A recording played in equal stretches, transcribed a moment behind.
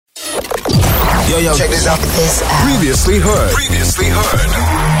Yo, check this out. Previously heard.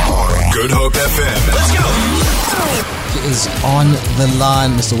 Good Hope FM. Let's go. He is on the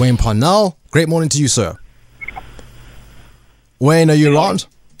line, Mr. Wayne Parnell. Great morning to you, sir. Wayne, are you around?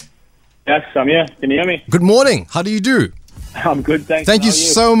 Yes, I'm here. Can you hear me? Good morning. How do you do? I'm good, thanks. Thank you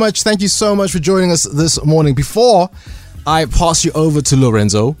so much. Thank you so much for joining us this morning. Before I pass you over to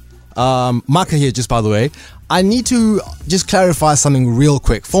Lorenzo, Maka here, just by the way, I need to just clarify something real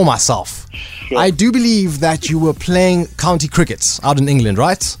quick for myself. Sure. I do believe that you were playing county cricket out in England,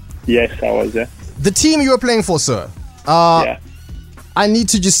 right? Yes, I was there. The team you were playing for, sir. Yeah. I need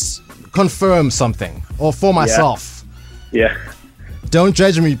to just confirm something, or for myself. Yeah. Don't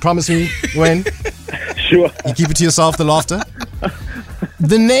judge me. Promise me, Wayne. Sure. You keep it to yourself, the laughter.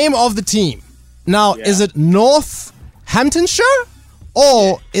 The name of the team. Now, Yeah. is it Northamptonshire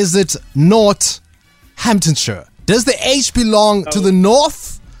or is it Northamptonshire? Does the H belong to the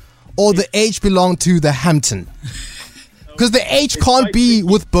North or the H belong to the Hampton? Because the H can't be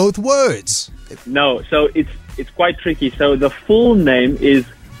with both words. No, so it's quite tricky. So the full name is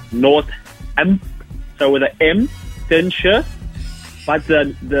Northampton, so with an M, Hamptonshire, but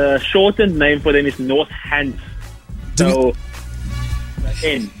the shortened name for them is Northants. So the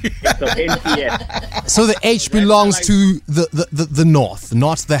N, so NTS. So the H belongs to the North,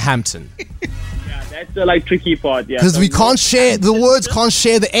 not the Hampton. Yeah, that's the tricky part. Yeah, Because so we can't share, the words can't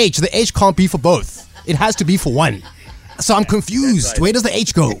share the H. The H can't be for both. It has to be for one. So I'm confused. right. Where does the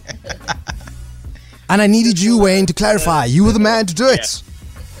H go? And I needed you, Wayne, to clarify. You were the man to do it.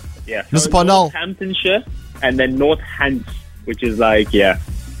 Yeah, Mr. Parnell. Northamptonshire and then Northants, which is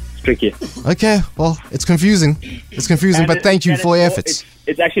it's tricky. Okay, well, it's confusing. It's confusing, but thank you for your efforts.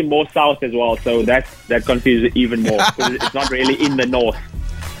 It's actually more south as well, so that confuses it even more. Because it's not really in the north.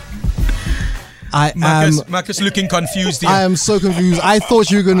 Marcus looking confused here. I am so confused. I thought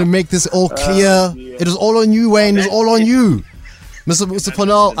you were going to make this all clear. It was all on you, Wayne. It was all on you. Mr.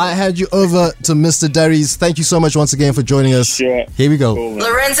 Parnell, I hand you over to Mr. Darius. Thank you so much once again for joining us. Sure. Here we go. Cool,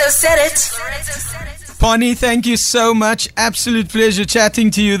 Lorenzo said it. Parney, thank you so much. Absolute pleasure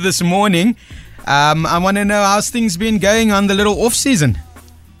chatting to you this morning. I want to know how's things been going on the little off season.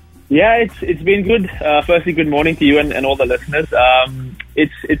 Yeah, it's been good. Firstly, good morning to you and all the listeners.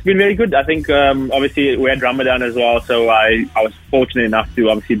 It's been very good. I think obviously we had Ramadan as well, so I was fortunate enough to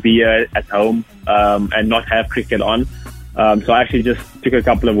obviously be here at home and not have cricket on. So I actually just took a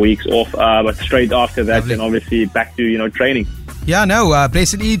couple of weeks off, but straight after that, then obviously back to training. Yeah, no,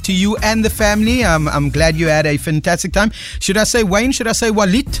 blessedly to you and the family. I'm glad you had a fantastic time. Should I say Wayne? Should I say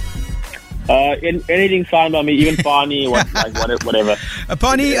Walid? Anything's fine by me, even Pani, whatever.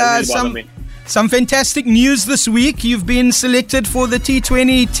 Pani, some fantastic news this week. You've been selected for the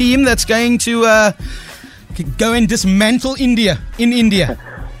T20 team that's going to go and dismantle India in India.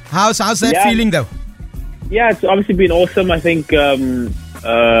 How's that feeling though? Yeah, it's obviously been awesome. I think, obviously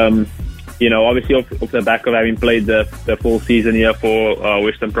off the back of having played the full season here for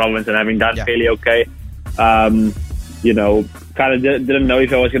Western Province and having done fairly okay. Kind of didn't know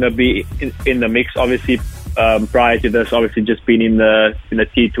if I was going to be in the mix. Obviously, prior to this, obviously just been in the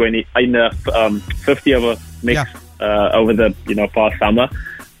T20 in the 50 over mix over the past summer.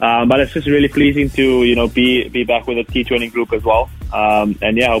 But it's just really pleasing to be back with the T20 group as well.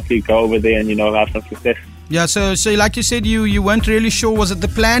 And hopefully go over there and have some success. Yeah, so like you said, you weren't really sure. Was it the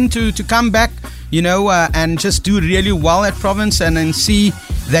plan to come back, and just do really well at Province and then see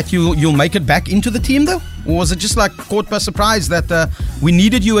that you'll make it back into the team though? Or was it just caught by surprise that we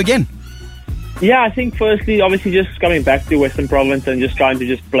needed you again? Yeah, I think firstly, obviously just coming back to Western Province and just trying to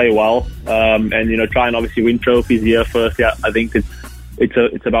just play well, and try and obviously win trophies here first. Yeah, I think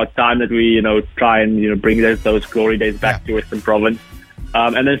it's about time that we try and bring those glory days back to Western Province.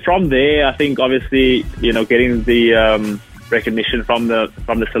 And then from there, I think obviously getting the recognition from the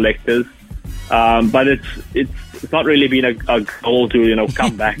selectors, but it's not really been a goal to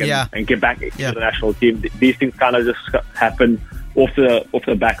come back and get back into the national team. These things kind of just happen off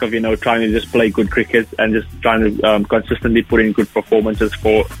the back of trying to just play good cricket and just trying to consistently put in good performances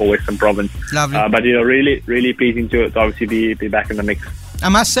for Western Province. Lovely. But really pleasing to obviously be back in the mix. I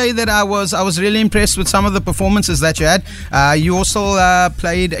must say that I was really impressed with some of the performances that you had. You also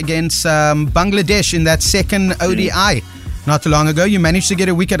played against Bangladesh in that second ODI not too long ago. You managed to get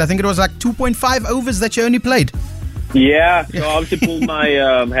a wicket. I think it was 2.5 overs that you only played. Yeah, so I obviously pulled my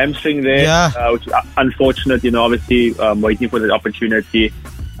hamstring there, which is unfortunate, obviously waiting for the opportunity.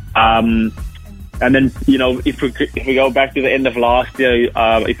 And then, if we go back to the end of last year,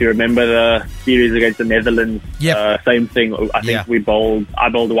 if you remember the series against the Netherlands, same thing. I think I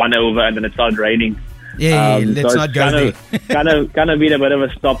bowled one over and then it started raining. Yeah, let's not go there. kind of been a bit of a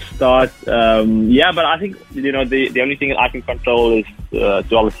stop-start. But I think the only thing that I can control is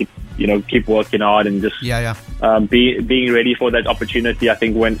to obviously keep working hard and just being ready for that opportunity. I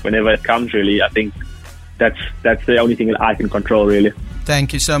think whenever it comes, really, I think that's the only thing that I can control, really.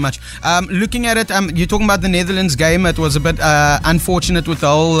 Thank you so much. Looking at it, you're talking about the Netherlands game. It was a bit unfortunate with the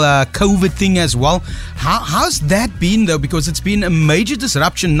whole COVID thing as well. How's that been, though? Because it's been a major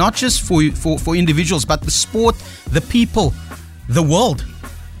disruption, not just for individuals, but the sport, the people, the world.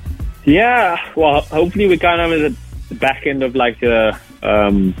 Yeah, well, hopefully we're kind of at the back end of like the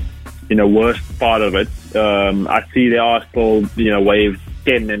worst part of it. I see there are still wave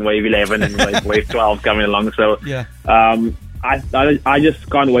 10 and wave 11 and wave 12 coming along. So yeah. I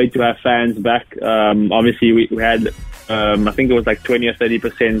just can't wait to have fans back. Obviously, we had, I think it was like 20 or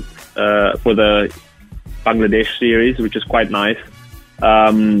 30% for the Bangladesh series, which is quite nice.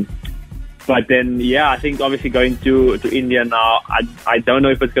 But then, I think obviously going to India now, I don't know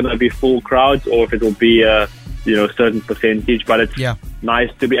if it's going to be full crowds or if it will be a certain percentage. But it's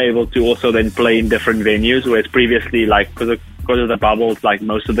nice to be able to also then play in different venues, whereas previously, like because of the bubbles, like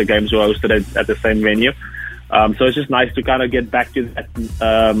most of the games were hosted at the same venue. So it's just nice to kind of get back to that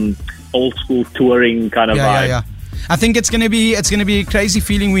old school touring kind of vibe. Yeah. I think it's gonna be a crazy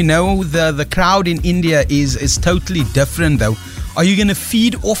feeling. We know the crowd in India is totally different, though. Are you gonna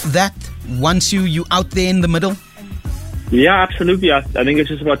feed off that once you out there in the middle? Yeah, absolutely. I think it's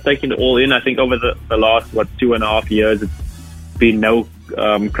just about taking it all in. I think over the last 2.5 years, it's been no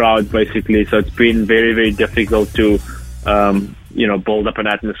crowds basically. So it's been very, very difficult to build up an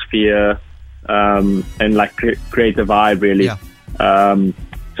atmosphere. And like create a vibe, really.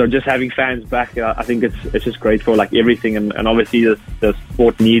 So just having fans back, I think it's just great for like everything, and obviously the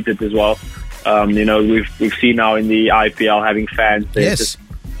sport needs it as well. We've seen now in the IPL having fans. Yes. Just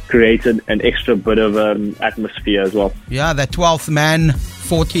created an extra bit of atmosphere as well. Yeah, that 12th man,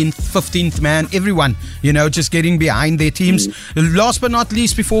 14th, 15th man, everyone, just getting behind their teams. Last but not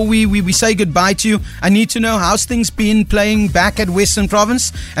least, before we say goodbye to you, I need to know how's things been playing back at Western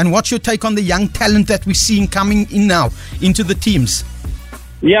Province, and what's your take on the young talent that we're seeing coming in now into the teams?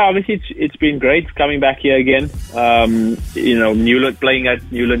 Yeah, obviously it's been great coming back here again. Newland, playing at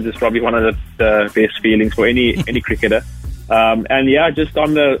Newlands is probably one of the best feelings for any cricketer. Just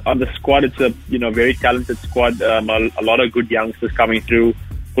on the squad, it's a very talented squad. A lot of good youngsters coming through,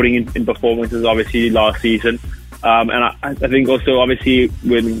 putting in performances obviously last season. And I think also obviously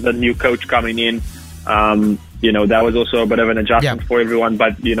with the new coach coming in, that was also a bit of an adjustment for everyone.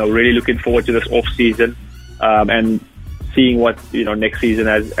 But really looking forward to this off season and seeing what next season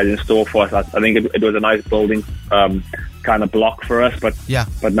has in store for us. I think it was a nice building kind of block for us. But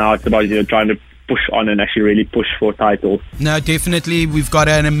now it's about trying to push on and actually really push for titles. No, definitely. We've got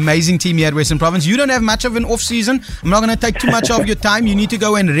an amazing team here at Western Province. You don't have much of an off-season. I'm not going to take too much of your time. You need to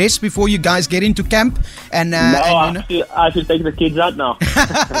go and rest before you guys get into camp. I should take the kids out now.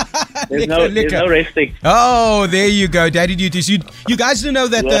 There's no resting. Oh, there you go, daddy duties. You guys do know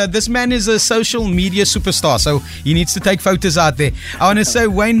that this man is a social media superstar, so he needs to take photos out there. I want to say,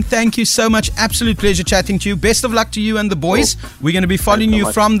 Wayne, thank you so much. Absolute pleasure chatting to you. Best of luck to you and the boys. Cool. We're going to be following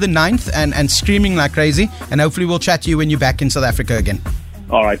you from the 9th and screaming like crazy, and hopefully we'll chat to you when you're back in South Africa again.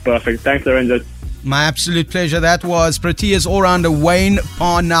 All right, perfect. Thanks, Lorenzo. My absolute pleasure. That was Proteas all-rounder Wayne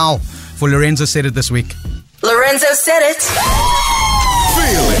Parnell for Lorenzo Said It this week. Lorenzo Said It.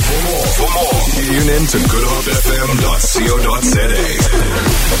 Feel it. For more, tune in to goodhopefm.co.za.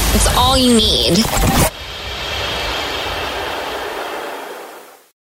 It's all you need.